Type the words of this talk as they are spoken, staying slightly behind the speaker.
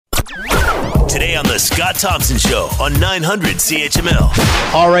Today on The Scott Thompson Show on 900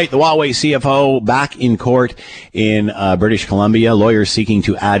 CHML. All right, the Huawei CFO back in court in British Columbia. Lawyers seeking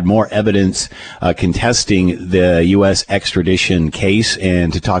to add more evidence contesting the U.S. extradition case.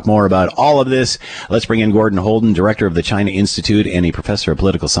 And to talk more about all of this, let's bring in Gordon Houlden, director of the China Institute and a professor of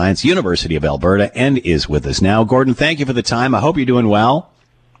political science, University of Alberta, and is with us now. Gordon, thank you for the time. I hope you're doing well.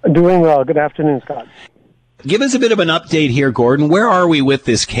 Doing well. Good afternoon, Scott. Give us a bit of an update here, Gordon. Where are we with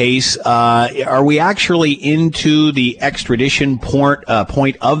this case? Are we actually into the extradition point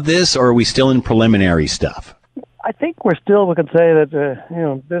of this, or are we still in preliminary stuff? I think we can say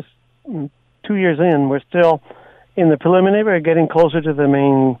that, this 2 years in, we're still in the preliminary. We're getting closer to the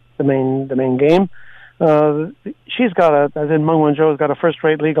main game. She's got as in Meng Wanzhou has got a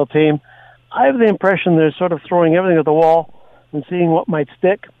first-rate legal team. I have the impression they're sort of throwing everything at the wall and seeing what might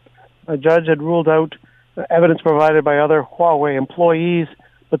stick. A judge had ruled out evidence provided by other Huawei employees,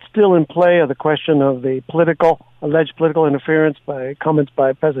 but still in play are the question of the alleged political interference by comments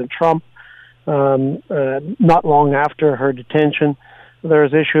by President Trump not long after her detention.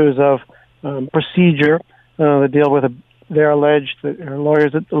 There's issues of procedure that deal with her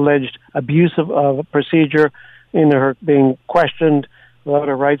lawyers alleged abuse of procedure in her being questioned, without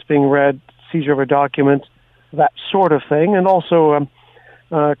her rights being read, seizure of her documents, that sort of thing, and also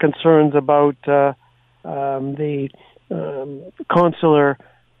concerns about the consular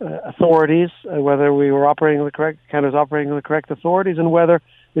authorities, whether we were Canada's operating the correct authorities, and whether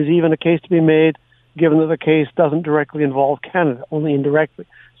there's even a case to be made, given that the case doesn't directly involve Canada, only indirectly.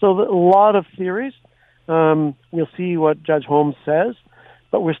 So a lot of theories. We'll see what Judge Holmes says,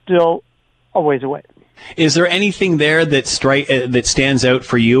 but we're still a ways away. Is there anything there that stands out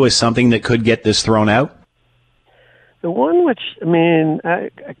for you as something that could get this thrown out? The one which,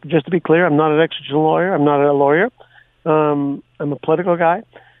 just to be clear, I'm not an extradition lawyer. I'm not a lawyer. I'm a political guy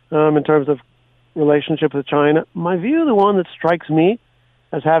in terms of relationship with China. My view, the one that strikes me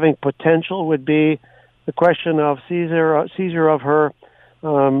as having potential would be the question of seizure of her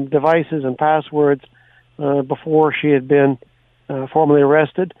devices and passwords before she had been formally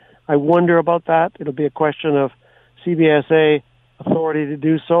arrested. I wonder about that. It'll be a question of CBSA authority to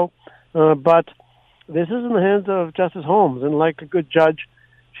do so. But this is in the hands of Justice Holmes, and like a good judge,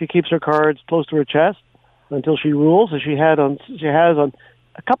 she keeps her cards close to her chest until she rules, as she has on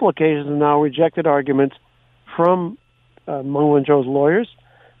a couple occasions now rejected arguments from Meng Wanzhou's lawyers.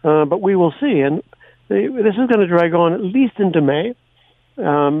 But we will see, and this is going to drag on at least into May.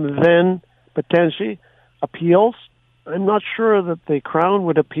 Then potentially appeals. I'm not sure that the Crown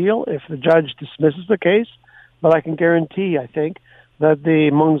would appeal if the judge dismisses the case, but I can guarantee, I think, that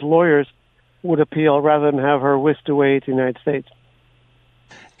the Meng's lawyers would appeal rather than have her whisked away to the United States.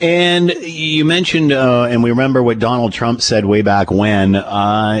 And you mentioned, and we remember what Donald Trump said way back when.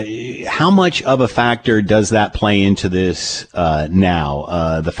 How much of a factor does that play into this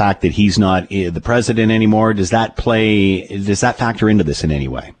now? The fact that he's not the president anymore, does that factor into this in any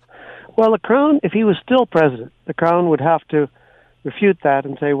way? Well, the Crown, if he was still president, the Crown would have to refute that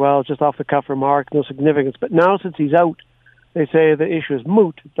and say, well, just off the cuff remark, no significance. But now, since he's out, they say the issue is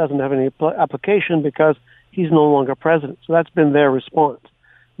moot. It doesn't have any application because he's no longer president. So that's been their response.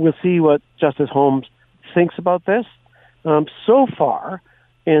 We'll see what Justice Holmes thinks about this. So far,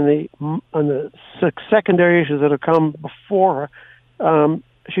 on the secondary issues that have come before her,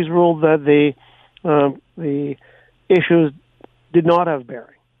 she's ruled that the issues did not have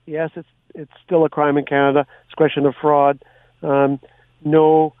bearing. Yes, it's still a crime in Canada. It's a question of fraud.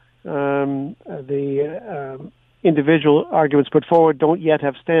 Individual arguments put forward don't yet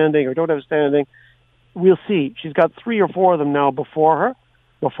have standing or don't have standing. We'll see. She's got 3 or 4 of them now before her,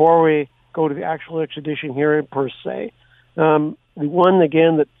 before we go to the actual extradition hearing per se. The one,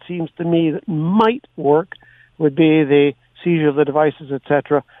 again, that seems to me that might work would be the seizure of the devices,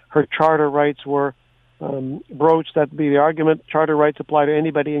 etc. Her charter rights were broached. That would be the argument. Charter rights apply to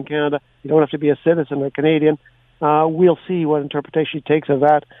anybody in Canada. You don't have to be a citizen or Canadian. We'll see what interpretation she takes of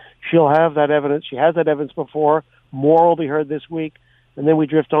that. She'll have that evidence. She has that evidence before. More will be heard this week, and then we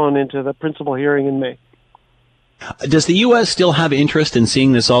drift on into the principal hearing in May. Does the U.S. still have interest in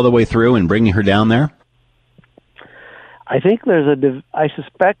seeing this all the way through and bringing her down there? I think I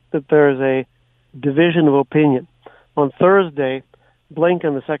suspect that there's a division of opinion. On Thursday,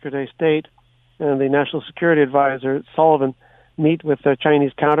 Blinken, the Secretary of State, and the National Security Advisor, Sullivan, meet with their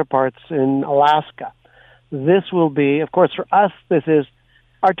Chinese counterparts in Alaska. This will be, of course, for us, this is,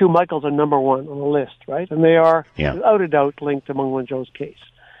 our 2 Michaels are number 1 on the list, right? And they are, without a doubt, linked to Meng Wanzhou's case.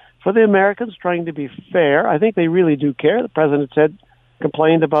 For the Americans, trying to be fair, I think they really do care. The president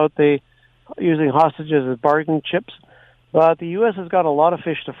complained about the using hostages as bargaining chips. But the U.S. has got a lot of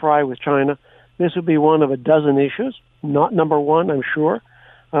fish to fry with China. this would be one of a dozen issues, not number one, I'm sure.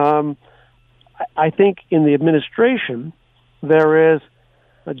 I think in the administration, there is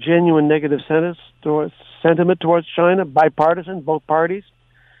a genuine negative sentiment towards China, bipartisan, both parties,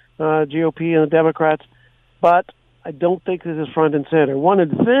 GOP and the Democrats, but I don't think this is front and center. One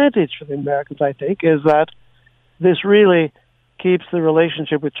advantage for the Americans, I think, is that this really keeps the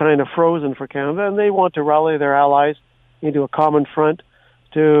relationship with China frozen for Canada, and they want to rally their allies into a common front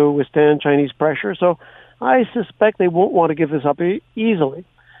to withstand Chinese pressure. So I suspect they won't want to give this up easily.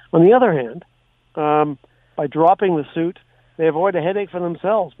 On the other hand, by dropping the suit, they avoid a headache for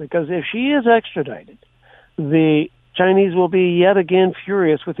themselves, because if she is extradited, the Chinese will be yet again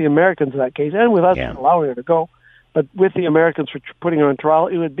furious with the Americans in that case, and with us allowing her to go. But with the Americans for putting her on trial,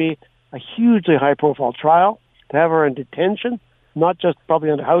 it would be a hugely high-profile trial to have her in detention, not just probably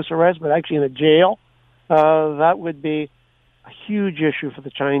under house arrest, but actually in a jail. That would be a huge issue for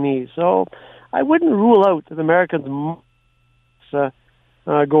the Chinese. So I wouldn't rule out that the Americans go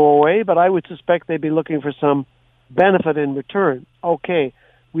away, but I would suspect they'd be looking for some benefit in return. Okay,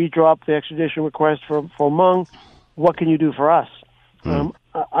 we dropped the extradition request for Meng. What can you do for us?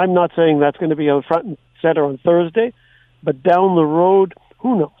 I'm not saying that's going to be out front and center on Thursday, but down the road,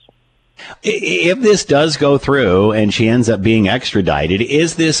 who knows? If this does go through and she ends up being extradited,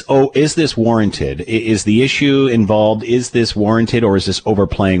 is this warranted? Is the issue involved? Is this warranted, or is this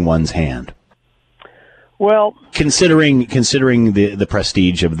overplaying one's hand? Well, considering the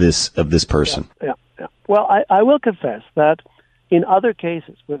prestige of this person. Yeah. Well, I will confess that in other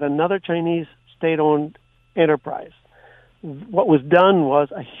cases with another Chinese state-owned enterprise, what was done was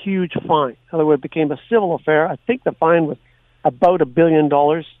a huge fine. In other words, it became a civil affair. I think the fine was about $1 billion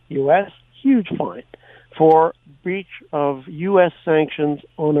U.S., huge fine for breach of U.S. sanctions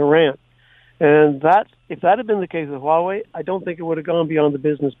on Iran. And that, if that had been the case with Huawei, I don't think it would have gone beyond the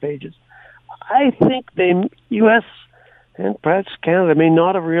business pages. I think the U.S. and perhaps Canada may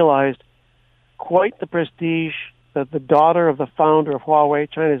not have realized quite the prestige that the daughter of the founder of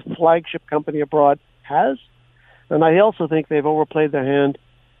Huawei, China's flagship company abroad, has. And I also think they've overplayed their hand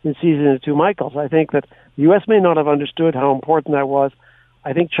in seizing the two Michaels. I think that the U.S. may not have understood how important that was.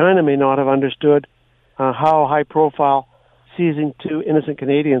 I think China may not have understood how high-profile seizing two innocent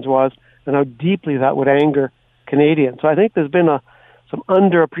Canadians was and how deeply that would anger Canadians. So I think there's been some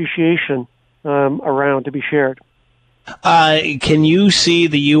underappreciation around to be shared. Can you see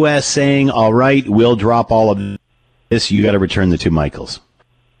the U.S. saying, all right, we'll drop all of this, you got to return the two Michaels?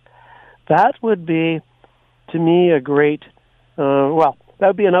 That would be, to me, a great, that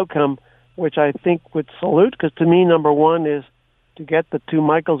would be an outcome which I think would salute, because to me, number one is to get the two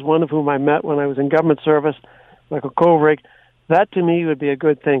Michaels, one of whom I met when I was in government service, Michael Kovrig. That to me would be a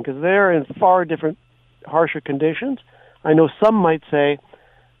good thing, because they're in far different, harsher conditions. I know some might say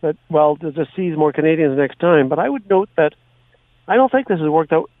that, well, they'll just seize more Canadians next time, but I would note that I don't think this has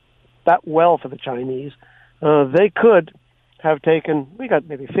worked out that well for the Chinese. They could have taken, we got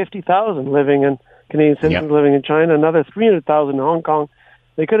maybe 50,000 living in Canadian citizens living in China, another 300,000 in Hong Kong.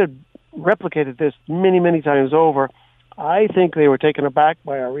 They could have replicated this many, many times over. I think they were taken aback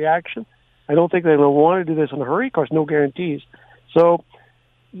by our reaction. I don't think they want to do this in a hurry. Of course, no guarantees. So,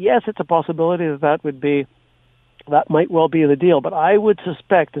 yes, it's a possibility that might well be the deal. But I would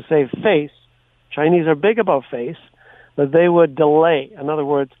suspect, to save face, Chinese are big about face, that they would delay. In other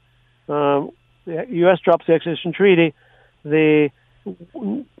words, the U.S. drops the extradition treaty, the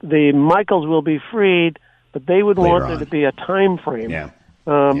Michaels will be freed, but they would want there to be a time frame,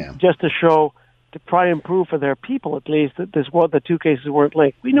 just to show, to try and prove for their people at least that the two cases weren't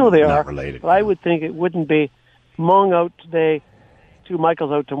linked. We know they are related, but I would think it wouldn't be Meng out today, two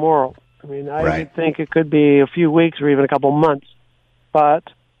Michaels out tomorrow. I mean, I would think it could be a few weeks or even a couple months. But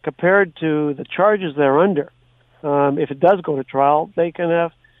compared to the charges they're under, if it does go to trial, they can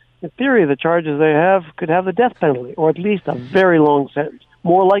have, in theory, the charges they have could have the death penalty, or at least a very long sentence,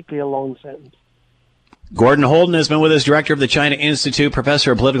 more likely a long sentence. Gordon Houlden has been with us, director of the China Institute,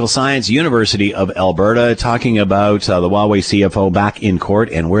 professor of political science, University of Alberta, talking about the Huawei CFO back in court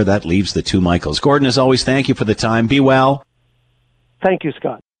and where that leaves the two Michaels. Gordon, as always, thank you for the time. Be well. Thank you,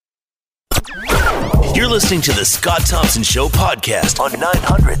 Scott. You're listening to the Scott Thompson Show podcast on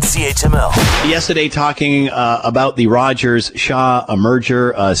 900 CHML. Yesterday, talking about the Rogers-Shaw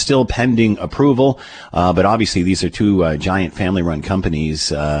merger, still pending approval. But obviously, these are two giant family-run companies,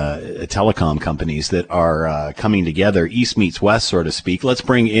 telecom companies that are coming together, east meets west, so to speak. Let's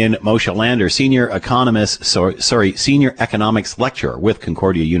bring in Moshe Lander, senior economics lecturer with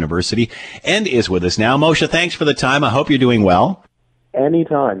Concordia University, and is with us now. Moshe, thanks for the time. I hope you're doing well.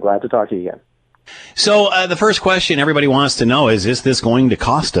 Anytime. Glad to talk to you again. So the first question everybody wants to know is this going to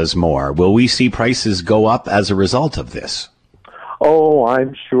cost us more? Will we see prices go up as a result of this? Oh,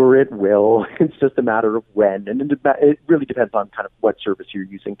 I'm sure it will. It's just a matter of when, and it really depends on kind of what service you're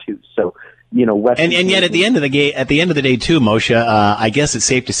using too. So, and yet at the end of the day too, Moshe, I guess it's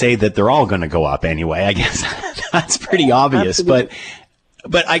safe to say that they're all going to go up anyway. I guess that's pretty obvious, but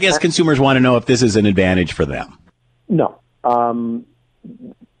I guess consumers want to know if this is an advantage for them. No.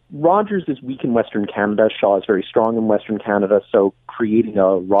 Rogers is weak in Western Canada. Shaw is very strong in Western Canada. So creating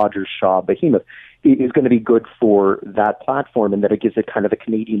a Rogers-Shaw behemoth is going to be good for that platform, in that it gives it kind of a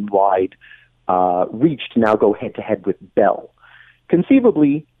Canadian-wide reach to now go head-to-head with Bell.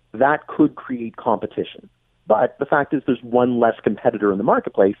 Conceivably, that could create competition. But the fact is there's one less competitor in the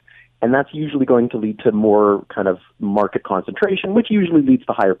marketplace, and that's usually going to lead to more kind of market concentration, which usually leads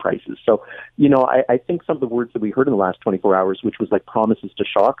to higher prices. So, I think some of the words that we heard in the last 24 hours, which was like promises to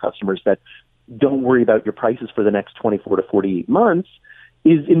Shaw customers that don't worry about your prices for the next 24 to 48 months,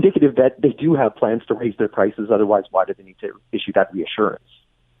 is indicative that they do have plans to raise their prices. Otherwise, why do they need to issue that reassurance?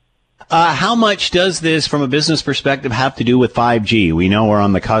 How much does this, from a business perspective, have to do with 5G? We know we're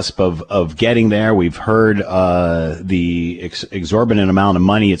on the cusp of getting there. We've heard the exorbitant amount of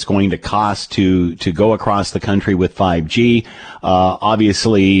money it's going to cost to go across the country with 5G.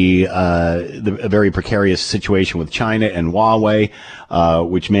 Obviously, a very precarious situation with China and Huawei,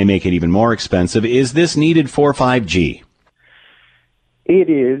 which may make it even more expensive. Is this needed for 5G? It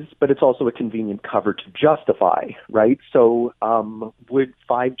is, but it's also a convenient cover to justify, right? So would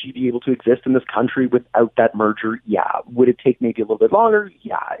 5G be able to exist in this country without that merger? Yeah. Would it take maybe a little bit longer?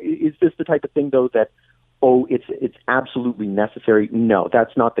 Yeah. Is this the type of thing, though, that, it's absolutely necessary? No,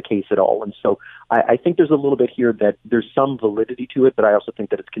 that's not the case at all. And so I think there's a little bit here that there's some validity to it, but I also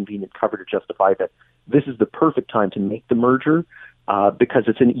think that it's convenient cover to justify that this is the perfect time to make the merger. Because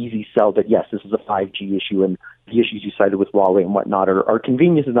it's an easy sell that, yes, this is a 5G issue, and the issues you cited with Huawei and whatnot are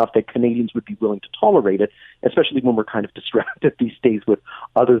convenient enough that Canadians would be willing to tolerate it, especially when we're kind of distracted these days with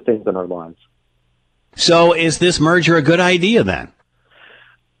other things in our lives. So is this merger a good idea then?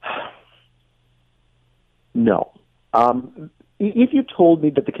 No. If you told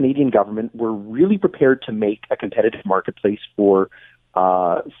me that the Canadian government were really prepared to make a competitive marketplace for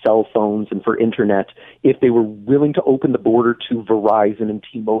cell phones and for internet, if they were willing to open the border to Verizon and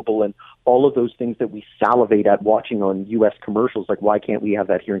T-Mobile and all of those things that we salivate at watching on U.S. commercials, like why can't we have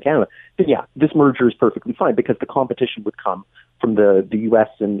that here in Canada, then yeah, this merger is perfectly fine, because the competition would come from the U.S.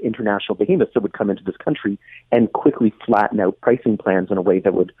 and international behemoths that would come into this country and quickly flatten out pricing plans in a way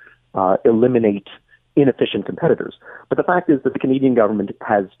that would eliminate inefficient competitors. But the fact is that the Canadian government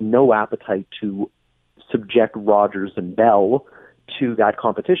has no appetite to subject Rogers and Bell to that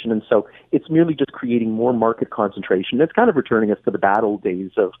competition. And so it's merely just creating more market concentration. It's kind of returning us to the bad old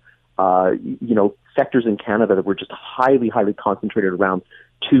days of, sectors in Canada that were just highly, highly concentrated around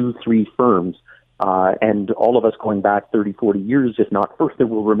 2-3 firms. And all of us going back 30, 40 years, if not further,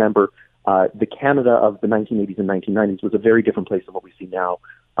 will remember the Canada of the 1980s and 1990s was a very different place than what we see now.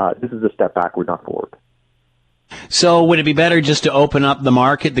 This is a step backward, not forward. So would it be better just to open up the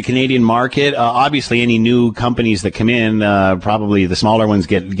market, the Canadian market? Obviously, any new companies that come in, probably the smaller ones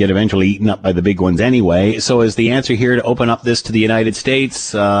get eventually eaten up by the big ones anyway. So is the answer here to open up this to the United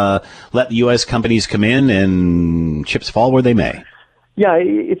States, let the U.S. companies come in and chips fall where they may? Yeah,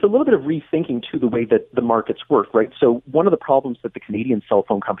 it's a little bit of rethinking, too, the way that the markets work, right? So one of the problems that the Canadian cell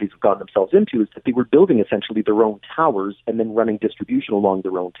phone companies have gotten themselves into is that they were building essentially their own towers and then running distribution along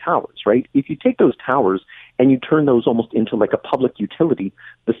their own towers, right? If you take those towers and you turn those almost into like a public utility,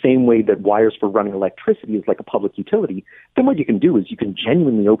 the same way that wires for running electricity is like a public utility, then what you can do is you can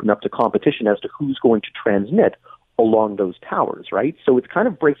genuinely open up to competition as to who's going to transmit along those towers, right? So it's kind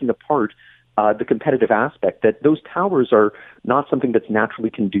of breaking apart the competitive aspect, that those towers are not something that's naturally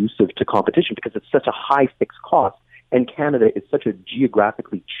conducive to competition because it's such a high fixed cost, and Canada is such a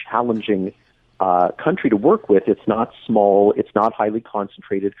geographically challenging country to work with. It's not small, it's not highly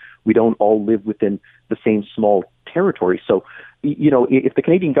concentrated. We don't all live within the same small territory. So, if the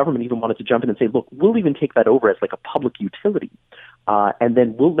Canadian government even wanted to jump in and say, look, we'll even take that over as like a public utility, and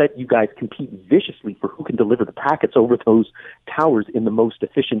then we'll let you guys compete viciously for who can deliver the packets over those towers in the most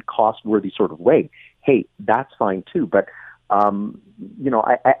efficient, cost-worthy sort of way. Hey, that's fine too. But,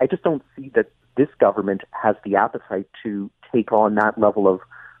 I just don't see that this government has the appetite to take on that level of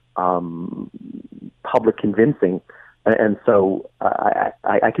public convincing. And so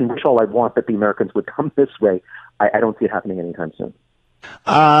I can wish all I want that the Americans would come this way. I don't see it happening anytime soon.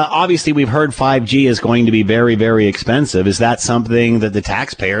 Obviously, we've heard 5G is going to be very, very expensive. Is that something that the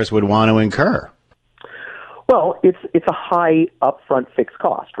taxpayers would want to incur? Well, it's a high upfront fixed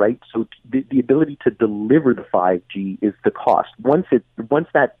cost, right? So the ability to deliver the 5G is the cost. Once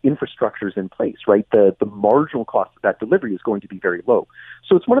that infrastructure is in place, right, the marginal cost of that delivery is going to be very low.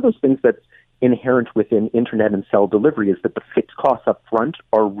 So it's one of those things that's inherent within internet and cell delivery, is that the fixed costs up front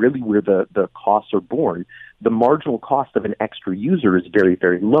are really where the costs are born. The marginal cost of an extra user is very,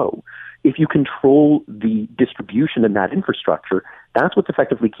 very low. If you control the distribution in that infrastructure, that's what's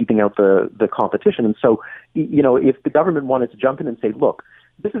effectively keeping out the competition. And so, if the government wanted to jump in and say, look,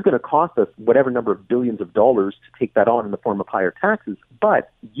 this is going to cost us whatever number of billions of dollars to take that on in the form of higher taxes,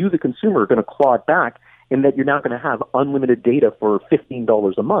 but you, the consumer, are going to claw it back in that you're now going to have unlimited data for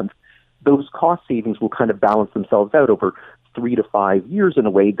 $15 a month, those cost savings will kind of balance themselves out over 3 to 5 years in a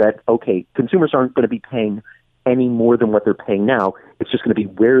way that, okay, consumers aren't going to be paying any more than what they're paying now. It's just going to be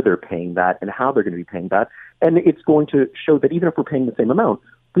where they're paying that and how they're going to be paying that. And it's going to show that even if we're paying the same amount,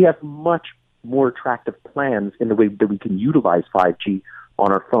 we have much more attractive plans in the way that we can utilize 5G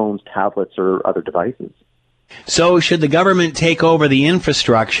on our phones, tablets, or other devices. So should the government take over the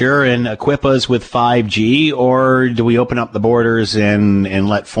infrastructure and equip us with 5G, or do we open up the borders and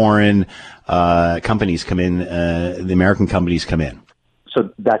let foreign companies come in, the American companies come in? So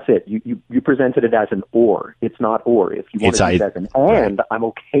that's it. You presented it as an or. It's not or. If you want to use it as an and, right, I'm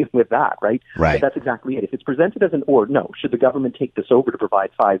okay with that, right? Right. But that's exactly it. If it's presented as an or, no. Should the government take this over to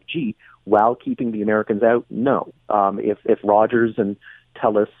provide 5G while keeping the Americans out? No. If Rogers and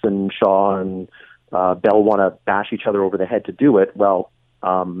TELUS and Shaw and Bell want to bash each other over the head to do it, well,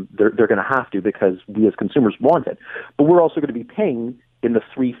 they're going to have to, because we as consumers want it. But we're also going to be paying in the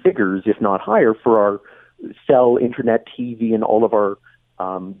 3 figures, if not higher, for our cell, internet, TV, and all of our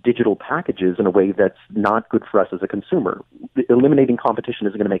digital packages in a way that's not good for us as a consumer. Eliminating competition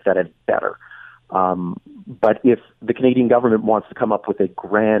isn't going to make that any better. But if the Canadian government wants to come up with a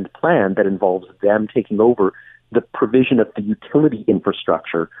grand plan that involves them taking over the provision of the utility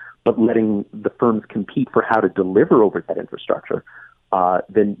infrastructure, but letting the firms compete for how to deliver over that infrastructure,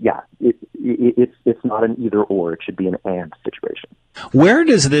 then yeah, it's not an either or. It should be an and situation. Where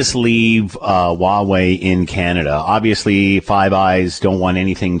does this leave Huawei in Canada? Obviously, Five Eyes don't want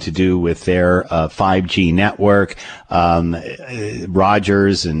anything to do with their 5G network.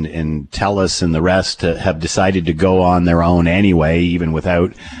 Rogers and TELUS and the rest have decided to go on their own anyway, even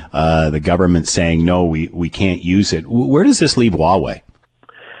without the government saying, no, we can't use it. Where does this leave Huawei?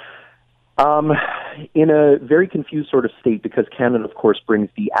 In a very confused sort of state, because Canada, of course, brings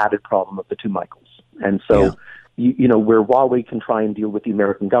the added problem of the two Michaels. And so, yeah, where Huawei can try and deal with the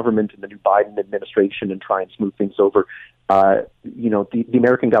American government and the new Biden administration and try and smooth things over, the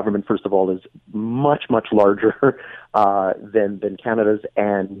American government, first of all, is much, much larger than Canada's,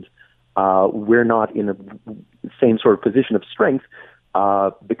 and we're not in the same sort of position of strength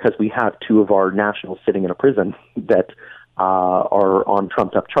because we have 2 of our nationals sitting in a prison that are on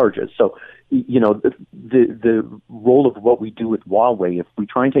trumped-up charges. So, the role of what we do with Huawei, if we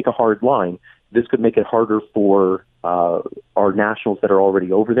try and take a hard line, this could make it harder for our nationals that are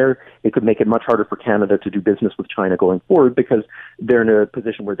already over there. It could make it much harder for Canada to do business with China going forward, because they're in a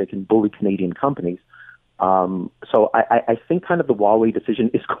position where they can bully Canadian companies. So I think kind of the Huawei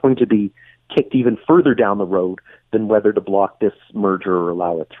decision is going to be kicked even further down the road than whether to block this merger or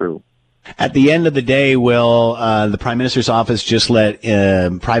allow it through. At the end of the day, will the Prime Minister's office just let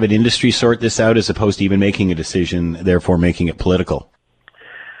private industry sort this out, as opposed to even making a decision, therefore making it political?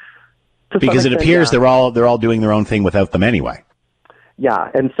 Because it appears they're all doing their own thing without them anyway. Yeah,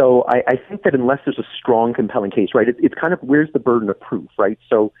 and so I think that unless there's a strong, compelling case, right, it's kind of, where's the burden of proof, right?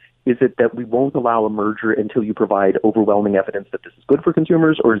 So is it that we won't allow a merger until you provide overwhelming evidence that this is good for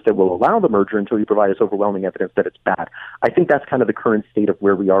consumers, or is that we'll allow the merger until you provide us overwhelming evidence that it's bad? I think that's kind of the current state of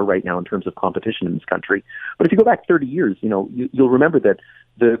where we are right now in terms of competition in this country. But if you go back 30 years, you'll remember that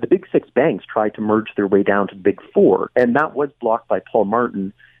the big 6 banks tried to merge their way down to the big 4, and that was blocked by Paul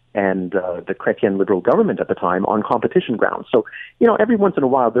Martin and the Chrétien Liberal government at the time on competition grounds. So, every once in a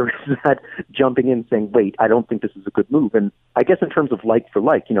while there is that jumping in saying, wait, I don't think this is a good move. And I guess in terms of like for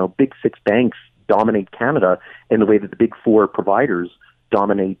like, big 6 banks dominate Canada in the way that the big 4 providers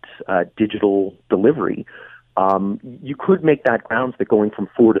dominate digital delivery. You could make that grounds that going from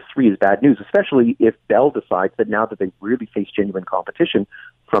 4 to 3 is bad news, especially if Bell decides that now that they really face genuine competition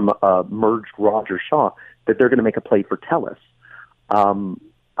from merged Rogers Shaw, that they're going to make a play for TELUS.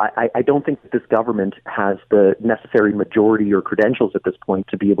 I don't think that this government has the necessary majority or credentials at this point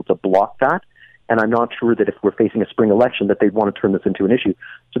to be able to block that. And I'm not sure that if we're facing a spring election that they'd want to turn this into an issue.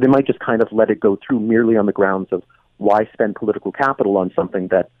 So they might just kind of let it go through merely on the grounds of why spend political capital on something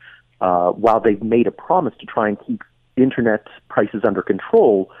that, while they've made a promise to try and keep internet prices under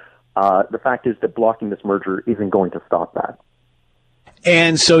control, The fact is that blocking this merger isn't going to stop that.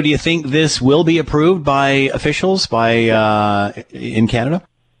 And so do you think this will be approved by officials in Canada?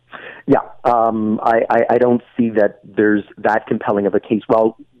 Yeah, I don't see that there's that compelling of a case.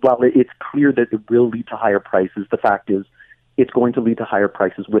 While it's clear that it will lead to higher prices, the fact is it's going to lead to higher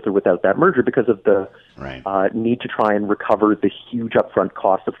prices with or without that merger because of the need to try and recover the huge upfront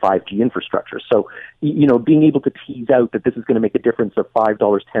cost of 5G infrastructure. So, being able to tease out that this is going to make a difference of $5,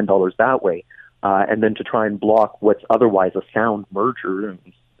 $10 that way, and then to try and block what's otherwise a sound merger, and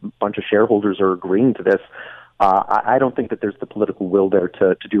a bunch of shareholders are agreeing to this, I don't think that there's the political will there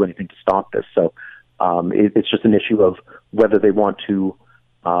to do anything to stop this. So it's just an issue of whether they want to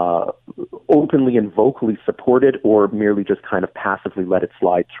openly and vocally support it or merely just kind of passively let it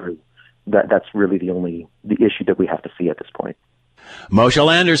slide through. That's really the issue that we have to see at this point. Moshe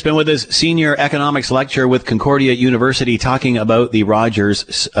Lander's been with us, senior economics lecturer with Concordia University, talking about the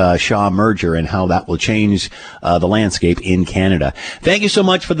Rogers-Shaw merger and how that will change the landscape in Canada. Thank you so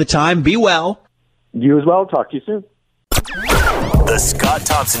much for the time. Be well. You as well. Talk to you soon. The Scott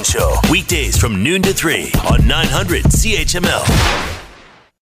Thompson Show, weekdays from noon to 3 on 900 CHML.